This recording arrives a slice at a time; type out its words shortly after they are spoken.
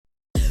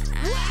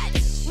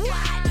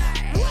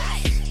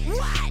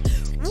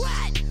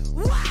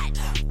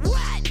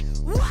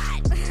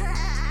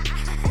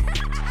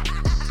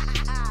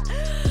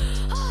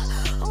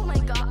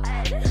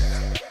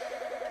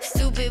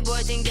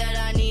boy think that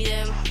I need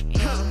him.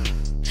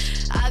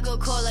 I go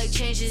cold like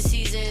changing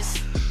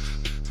seasons.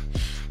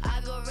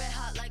 I go red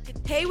hot like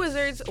a... Hey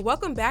Wizards,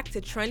 welcome back to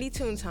Trendy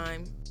Tune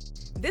Time.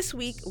 This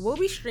week, we'll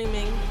be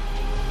streaming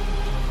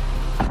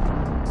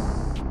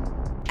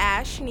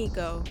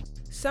Ashnikkos.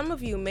 Some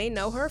of you may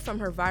know her from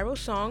her viral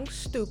song,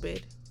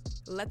 Stupid.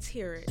 Let's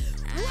hear it.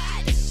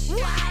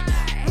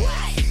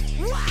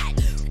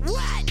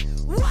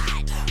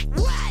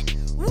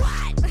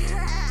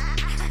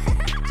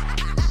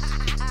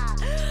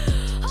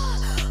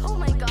 Oh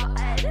my God.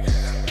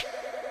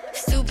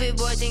 Stupid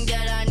boy think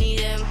that I need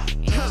him.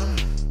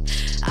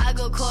 I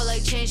go cold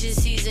like changing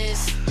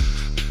seasons.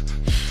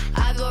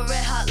 I go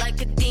red hot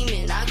like a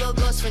demon. I go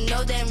ghost for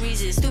no damn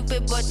reason.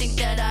 Stupid boy think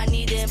that I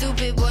need him.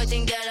 Stupid boy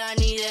think that I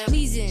need him.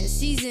 Pleasing,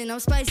 season, I'm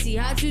spicy.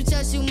 Hot you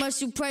touch too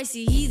much, you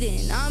pricey.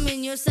 Heathen, I'm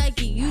in your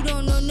psyche. You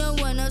don't know no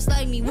one else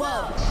like me.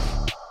 Whoa.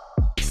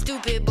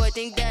 Stupid boy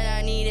think that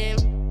I need him.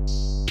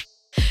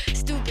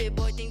 Stupid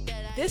boy think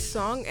that I... This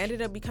song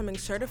ended up becoming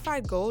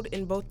certified gold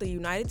in both the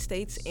United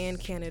States and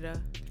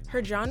Canada.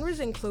 Her genres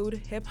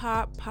include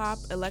hip-hop, pop,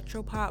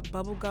 electropop,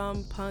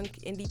 bubblegum, punk,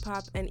 indie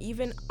pop, and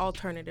even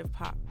alternative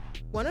pop.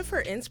 One of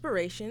her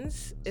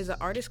inspirations is an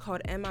artist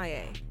called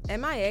MIA.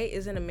 MIA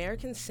is an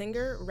American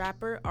singer,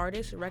 rapper,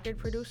 artist, record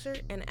producer,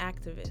 and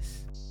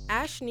activist.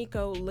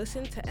 Ashnikkos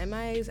listened to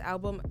MIA's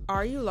album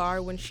Are You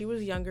Lar when she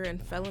was younger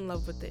and fell in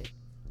love with it.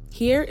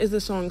 Here is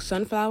the song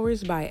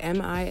Sunflowers by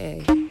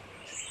MIA.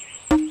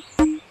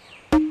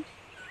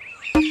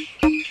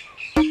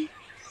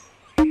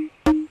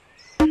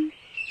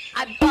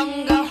 I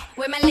bongo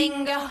with my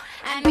lingo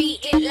and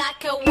beat it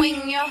like a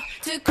wing, yo.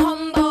 To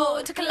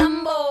combo, to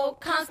Colombo,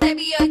 can't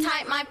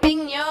stereotype my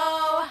thing, yo.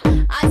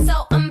 I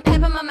salt and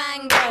pepper my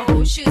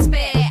mango, shoot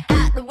spit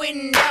at the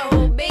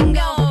window,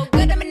 bingo,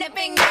 good I'm in the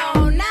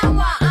bingo. Now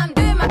what I'm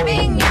doing my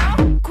thing,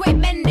 yo. Quit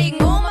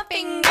bending all my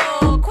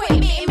finger, quit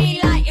beating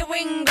me like your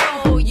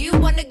Ringo. You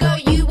wanna go,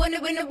 you wanna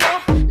win a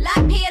war,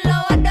 like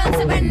PLO, I don't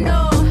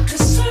surrender. The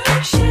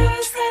sun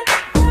shows that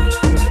all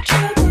of my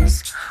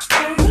troubles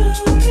are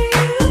only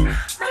you,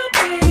 my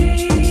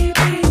baby.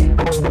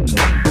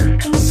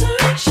 And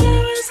sun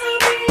shows I'm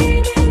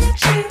beaming at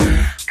you,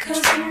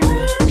 'cause I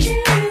want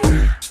you,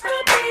 my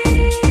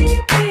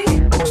baby.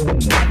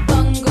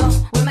 Bongo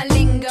with my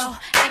lingo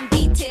and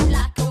beat it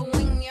like a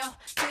wing, yo.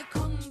 To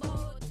combo,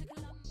 to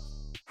Colombo.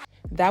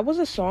 That was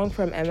a song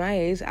from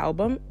MIA's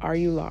album Are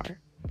You Lar.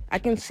 I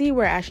can see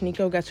where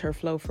Ashnikkos gets her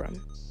flow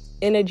from.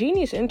 In a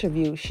Genius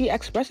interview, she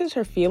expresses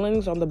her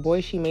feelings on the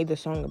boy she made the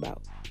song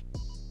about.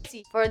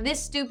 For this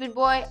stupid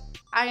boy,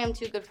 I am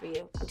too good for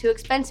you. I'm too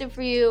expensive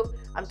for you.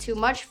 I'm too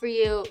much for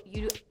you.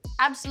 You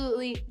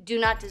absolutely do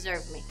not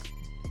deserve me.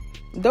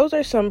 Those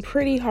are some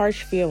pretty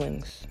harsh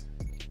feelings.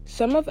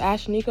 Some of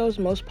Ashnikkos'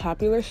 most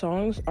popular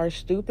songs are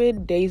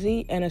Stupid,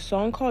 Daisy, and a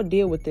song called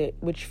Deal With It,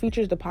 which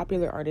features the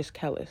popular artist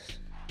Kellis.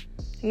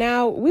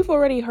 Now, we've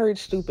already heard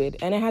Stupid,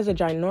 and it has a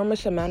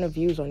ginormous amount of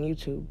views on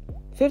YouTube.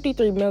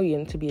 53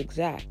 million to be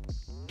exact.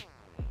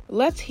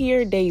 Let's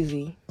hear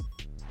Daisy.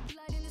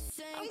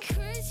 I'm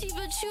crazy,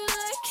 but you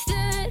like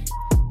that.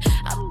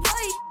 I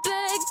bite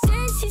back,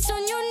 daisies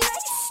on your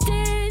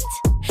nightstand.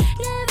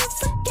 Never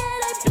forget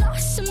I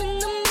blossom in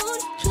the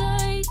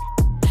moonlight.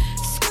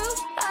 Screw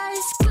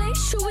eyes,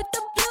 glacier with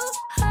the blue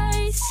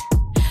eyes.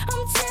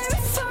 I'm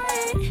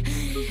terrified.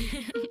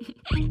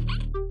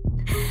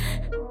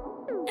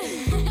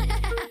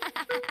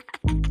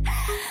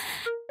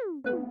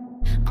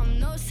 I'm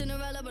no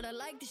Cinderella, but I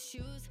like the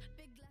shoes.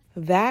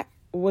 That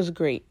was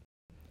great.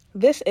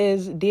 This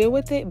is Deal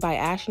With It by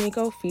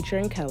Ashnikkos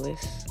featuring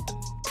Kellis.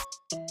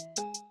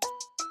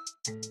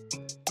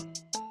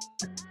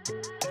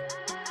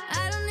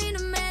 I don't need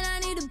a man, I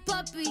need a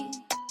puppy.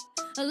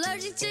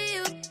 Allergic to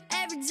you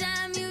every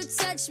time you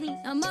touch me.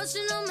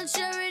 Emotional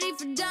maturity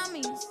for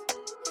dummies.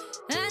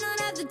 I don't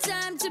have the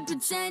time to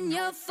pretend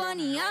you're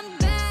funny. I'm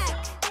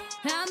back,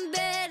 I'm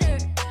better.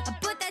 I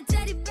put that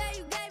teddy bear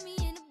you gave me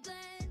in a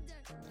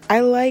blender. I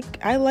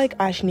like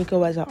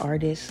Ashnikkos as an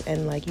artist,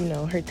 and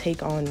her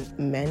take on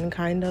men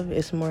kind of.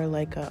 It's more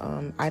like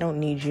a I don't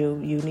need you,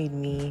 you need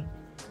me.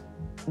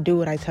 Do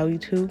what I tell you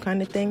to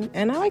kind of thing.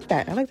 And I like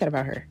that. I like that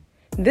about her.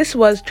 This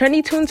was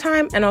Trendy Tune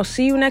Time, and I'll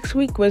see you next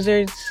week,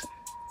 Wizards.